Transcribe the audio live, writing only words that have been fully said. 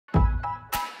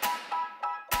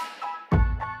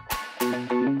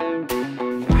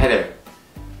Hi there!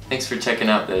 Thanks for checking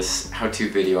out this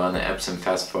how-to video on the Epson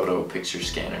FastFoto picture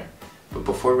scanner. But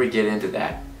before we get into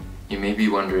that, you may be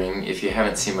wondering, if you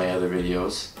haven't seen my other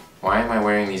videos, why am I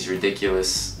wearing these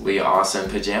ridiculously awesome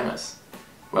pajamas?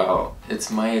 Well,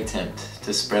 it's my attempt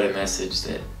to spread a message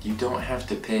that you don't have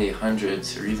to pay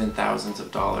hundreds or even thousands of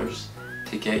dollars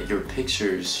to get your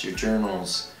pictures, your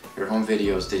journals, your home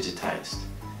videos digitized.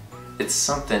 It's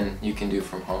something you can do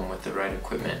from home with the right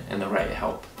equipment and the right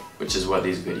help, which is what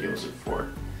these videos are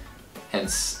for.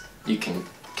 Hence, you can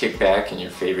kick back in your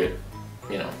favorite,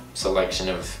 selection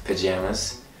of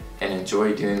pajamas and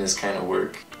enjoy doing this kind of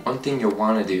work. One thing you'll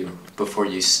want to do before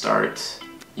you start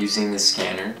using the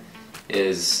scanner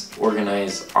is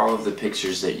organize all of the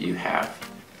pictures that you have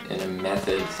in a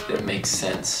method that makes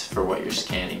sense for what you're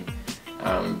scanning.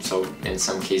 So in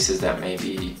some cases that may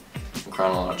be in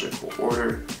chronological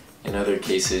order. In other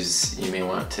cases you may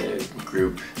want to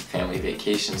group family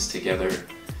vacations together,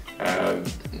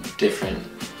 different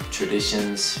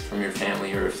traditions from your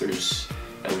family, or if there's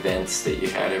events that you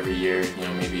had every year,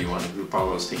 maybe you want to group all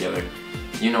those together.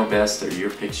 You know best, they're your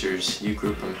pictures, you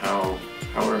group them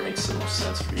however it makes the most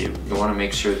sense for you. You want to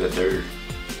make sure that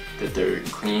they're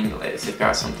clean. If they've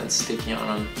got something sticky on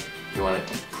them, you want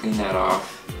to clean that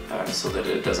off so that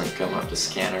it doesn't come up the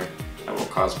scanner. That will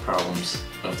cause problems.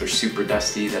 If they're super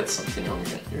dusty, that's something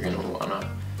you're going to want to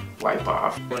wipe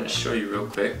off. I'm going to show you real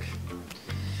quick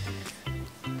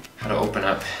how to open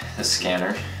up the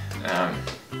scanner. And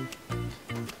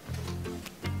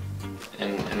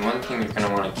one thing you're going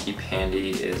to want to keep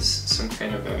handy is some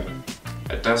kind of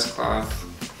a dust cloth.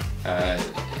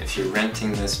 If you're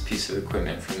renting this piece of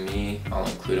equipment from me, I'll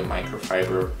include a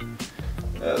microfiber,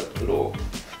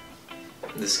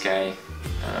 this guy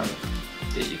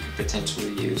that you could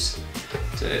potentially use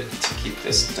to keep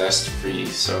this dust free.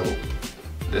 So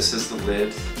this is the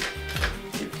lid.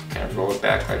 You kind of roll it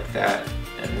back like that,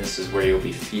 and this is where you'll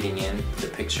be feeding in the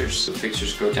pictures. So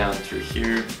pictures go down through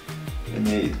here, and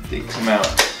they come out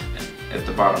at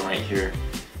the bottom right here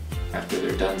after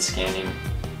they're done scanning.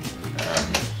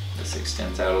 This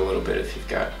extends out a little bit if you've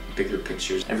got bigger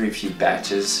pictures. Every few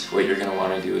batches, what you're going to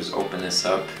want to do is open this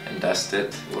up and dust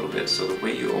it a little bit. So the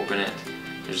way you open it,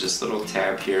 there's this little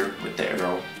tab here with the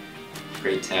arrow,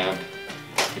 gray tab.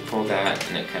 You pull that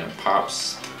and it kind of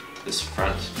pops this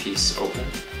front piece open.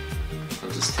 So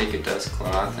just take a dust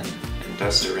cloth and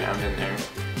dust around in there,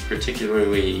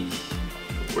 particularly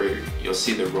where you'll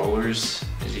see the rollers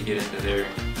as you get into there.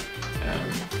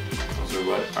 Those are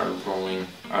what are rolling,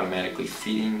 automatically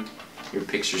feeding your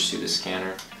pictures through the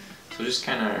scanner. So just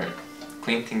kind of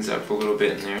clean things up a little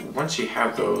bit in there. Once you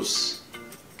have those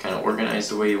kind of organized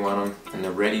the way you want them and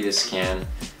they're ready to scan,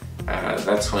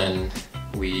 that's when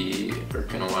we are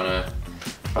going to want to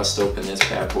bust open this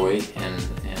bad boy and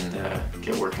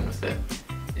get working with it.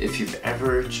 If you've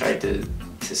ever tried to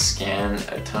scan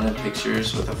a ton of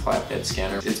pictures with a flatbed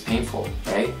scanner, it's painful,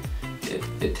 right?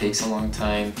 It takes a long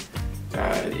time.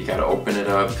 You got to open it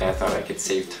up. I thought I could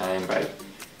save time by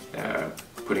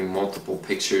putting multiple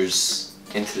pictures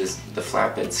into the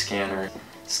flatbed scanner.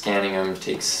 Scanning them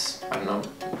takes,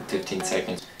 15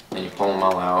 seconds. Then you pull them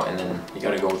all out, and then you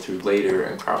got to go through later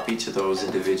and crop each of those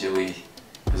individually.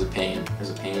 It was a pain. It was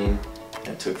a pain, and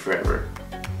it took forever.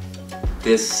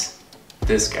 This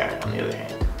guy, on the other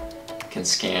hand, can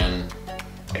scan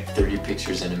like 30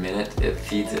 pictures in a minute. It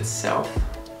feeds itself.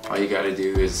 All you got to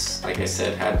do is, like I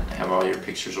said, have all your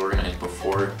pictures organized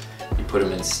before. You put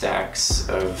them in stacks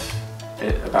of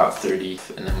about 30,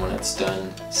 and then when it's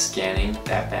done scanning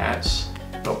that batch,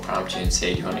 it'll prompt you and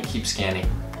say, do you want to keep scanning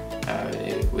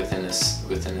within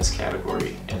this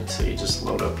category? And so you just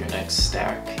load up your next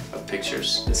stack of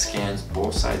pictures. This scans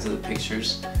both sides of the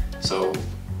pictures. So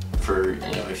for,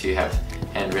 if you have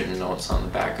handwritten notes on the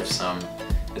back of some,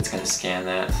 it's going to scan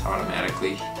that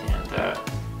automatically and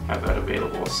have that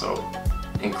available. So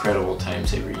incredible time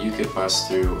saver. You could bust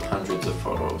through hundreds of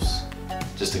photos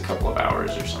just a couple of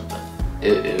hours or something.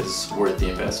 It is worth the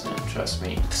investment, trust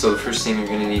me. So the first thing you're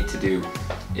going to need to do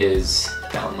is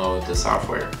download the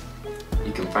software.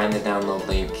 You can find the download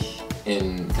link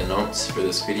in the notes for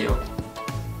this video.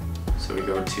 So we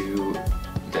go to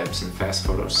the Epson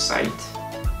FastFoto site.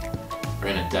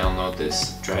 We're going to download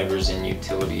this drivers and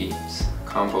utilities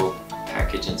combo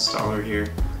package installer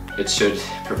here. It should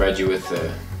provide you with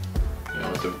the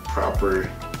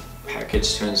proper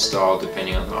package to install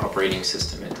depending on the operating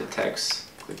system it detects.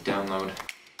 Click download.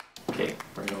 Okay,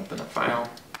 we're going to open the file.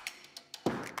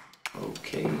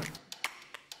 Okay.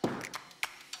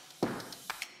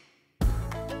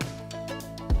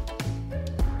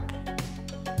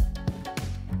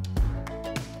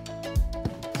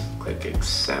 Click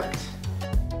accept.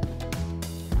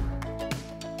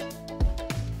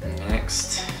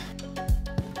 next.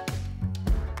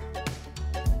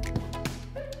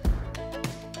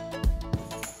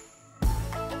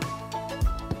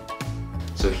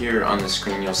 So here on the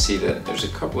screen you'll see that there's a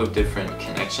couple of different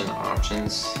connection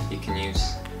options you can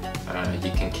use.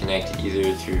 You can connect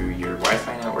either through your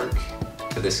Wi-Fi network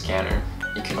to the scanner.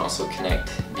 You can also connect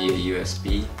via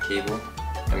USB cable.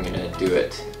 I'm going to do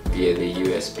it via the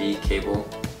USB cable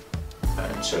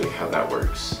and show you how that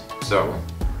works. So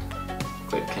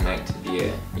click connect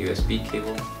via USB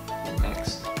cable, and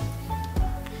next.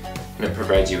 And it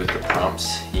provides you with the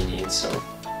prompts you need, so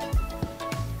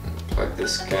plug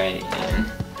this guy in.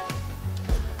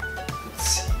 Let's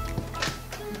see.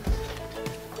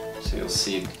 So you'll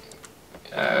see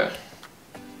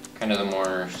kind of the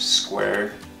more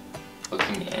square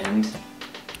looking end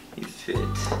you fit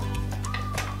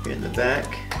here in the back,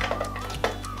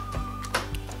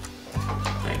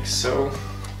 like so.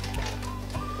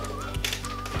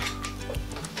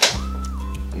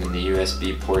 And then the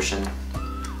USB portion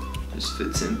just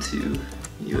fits into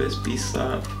the USB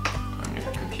slot on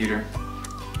your computer.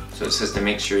 So it says to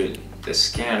make sure the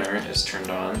scanner is turned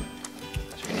on.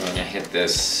 So you're going to hit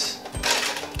this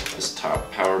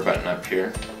top power button up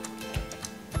here.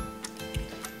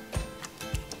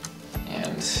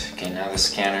 And okay, now the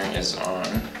scanner is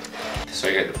on. So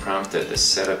I got the prompt that the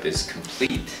setup is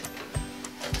complete.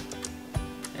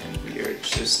 And we are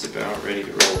just about ready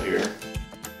to roll here.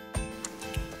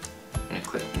 I'm going to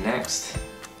click next.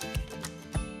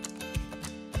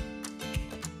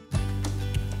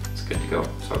 It's good to go.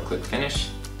 So I'll click finish.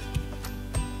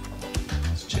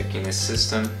 It's checking the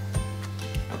system.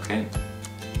 Okay.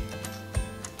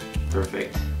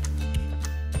 Perfect.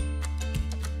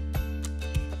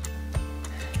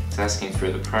 It's asking for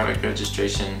the product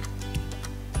registration.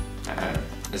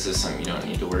 This is something you don't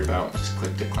need to worry about. Just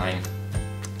click decline.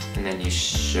 And then you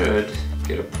should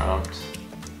get a prompt.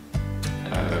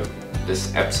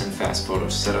 This Epson FastFoto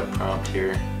setup prompt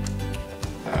here.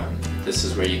 This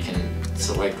is where you can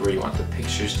select where you want the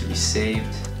pictures to be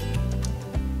saved.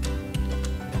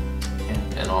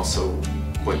 And also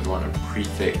what you want to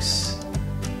prefix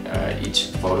each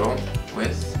photo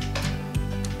with.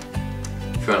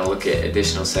 If you want to look at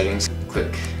additional settings,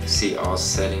 click see all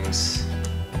settings.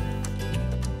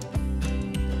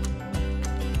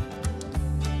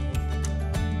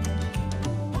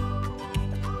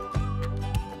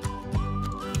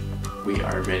 We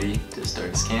are ready to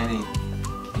start scanning.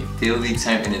 You feel the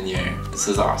excitement in the air. This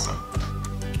is awesome.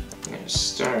 I'm going to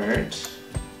start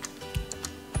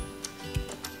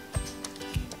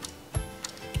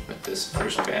this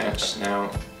first batch.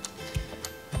 Now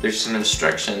there's some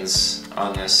instructions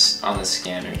on the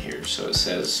scanner here. So it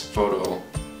says photo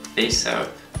face up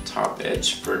top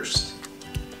edge first.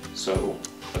 So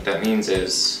what that means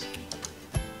is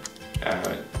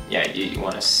yeah, you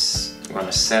want to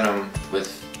set them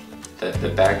with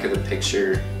the back of the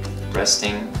picture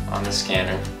resting on the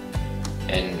scanner,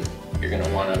 and you're going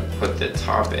to want to put the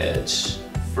top edge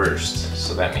first.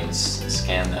 So that means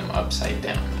scan them upside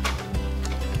down.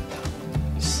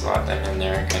 Slot them in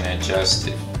there, can adjust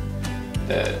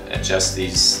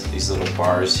these little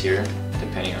bars here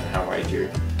depending on how wide your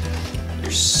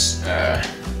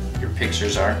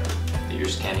pictures are that you're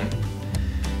scanning.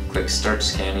 Click start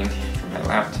scanning from my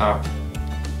laptop.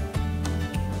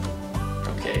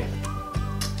 Okay,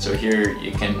 so here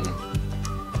you can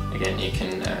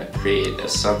create a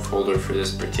subfolder for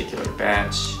this particular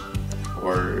batch,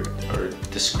 or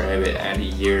describe it, add a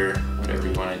year, whatever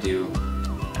you want to do.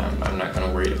 I'm not going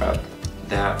to worry about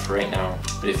that for right now,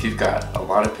 but if you've got a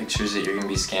lot of pictures that you're going to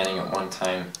be scanning at one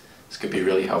time, this could be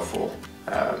really helpful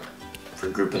for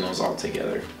grouping those all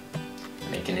together,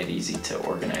 making it easy to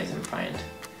organize and find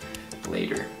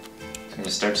later. So I'm going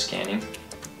to start scanning.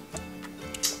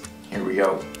 Here we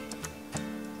go.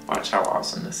 Watch how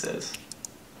awesome this is.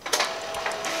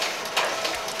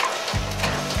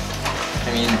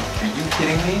 I mean, are you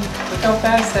kidding me? Look how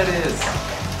fast that is.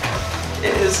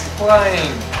 It is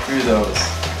flying through those.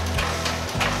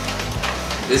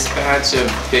 This batch of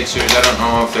pictures, I don't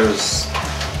know if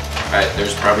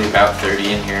there's probably about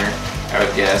 30 in here, I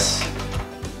would guess.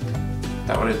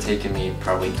 That would have taken me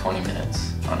probably 20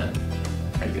 minutes on a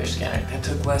regular scanner. That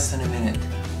took less than a minute.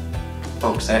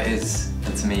 Folks,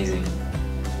 that's amazing.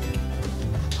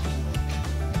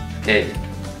 Okay,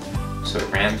 so it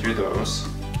ran through those.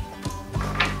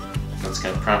 It's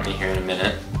going to prompt me here in a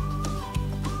minute.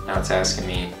 Now it's asking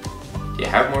me, do you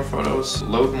have more photos?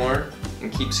 Load more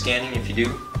and keep scanning if you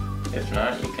do. If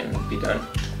not, you can be done.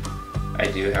 I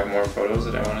do have more photos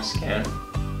that I want to scan.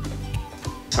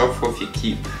 It's helpful if you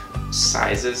keep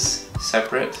sizes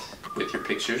separate with your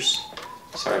pictures.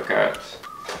 So I've got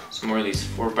some more of these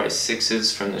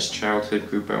 4x6s from this childhood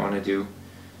group I want to do.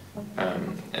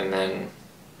 And then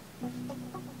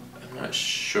I'm not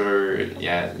sure,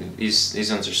 yeah,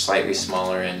 these ones are slightly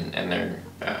smaller, and they're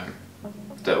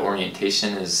the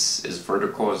orientation is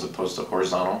vertical as opposed to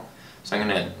horizontal. So I'm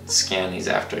going to scan these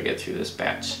after I get through this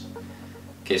batch.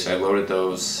 Okay, so I loaded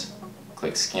those,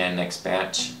 click scan next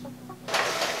batch.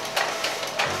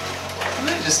 Doesn't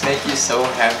that just make you so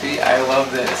happy? I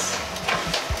love this.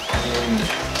 I mean,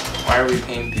 why are we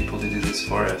paying people to do this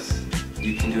for us?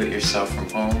 You can do it yourself from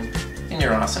home in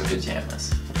your awesome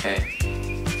pajamas, okay?